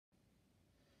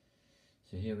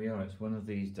So here we are, it's one of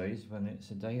these days when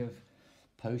it's a day of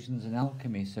potions and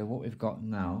alchemy. So what we've got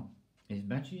now is,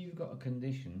 imagine you've got a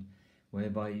condition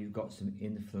whereby you've got some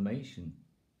inflammation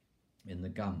in the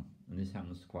gum, and this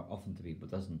happens quite often to people,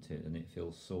 doesn't it? And it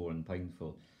feels sore and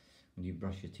painful when you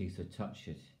brush your teeth or touch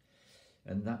it.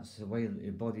 And that's the way that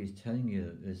your body is telling you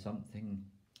that there's something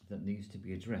that needs to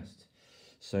be addressed.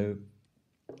 So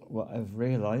what I've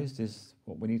realised is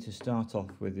what we need to start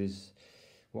off with is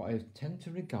what I tend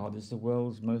to regard as the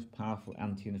world's most powerful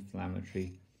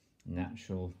anti-inflammatory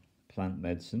natural plant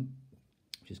medicine,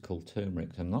 which is called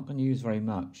turmeric. I'm not going to use very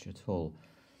much at all.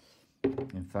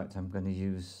 In fact, I'm going to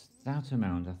use that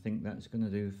amount. I think that's going to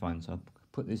do fine. So I'll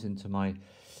put this into my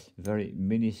very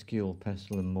minuscule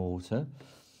pestle and mortar,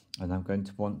 and I'm going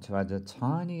to want to add a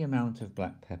tiny amount of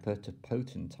black pepper to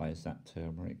potentize that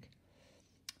turmeric.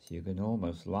 So you can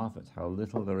almost laugh at how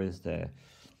little there is there.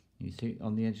 You see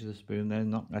on the edge of the spoon there,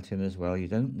 knock that in as well. You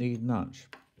don't need much.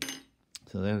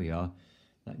 So there we are.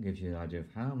 That gives you an idea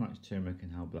of how much turmeric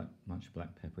and how much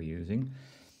black pepper you're using.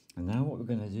 And now what we're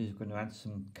going to do is we're going to add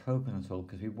some coconut oil,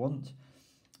 because we want,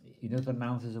 you know, the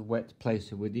mouth is a wet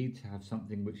place, so we need to have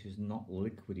something which is not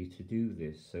liquidy to do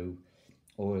this. So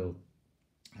oil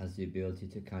has the ability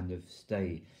to kind of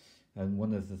stay. And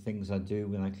one of the things I do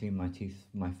when I clean my teeth,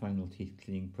 my final teeth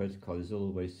cleaning protocol, is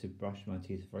always to brush my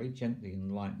teeth very gently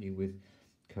and lightly with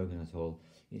coconut oil.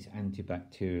 It's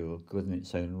antibacterial, good in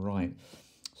its own right.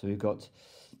 So we've got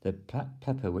the black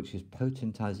pepper, which is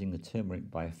potentizing the turmeric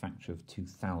by a factor of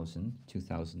 2,000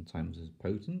 times as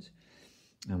potent.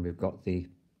 And we've got the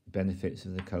benefits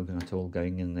of the coconut oil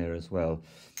going in there as well.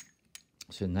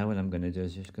 So now what I'm going to do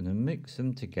is just going to mix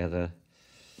them together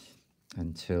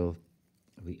until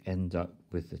we end up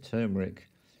with the turmeric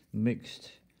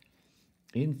mixed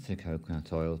into the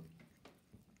coconut oil.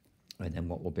 And then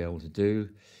what we'll be able to do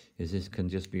is this can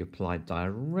just be applied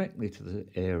directly to the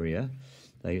area.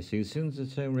 There you see, as soon as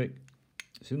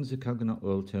the coconut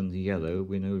oil turns yellow,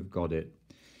 we know we've got it.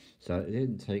 So it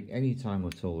didn't take any time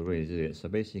at all, really, did it? So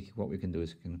basically what we can do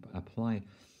is we can apply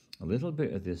a little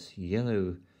bit of this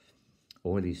yellow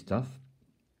oily stuff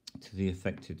to the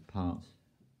affected part,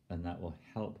 and that will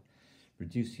help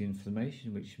reduce the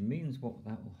inflammation, which means what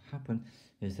that will happen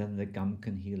is then the gum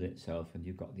can heal itself, and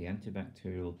you've got the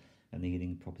antibacterial and the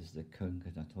healing properties of the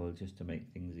coconut oil just to make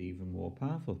things even more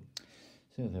powerful.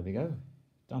 So there we go,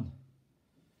 done.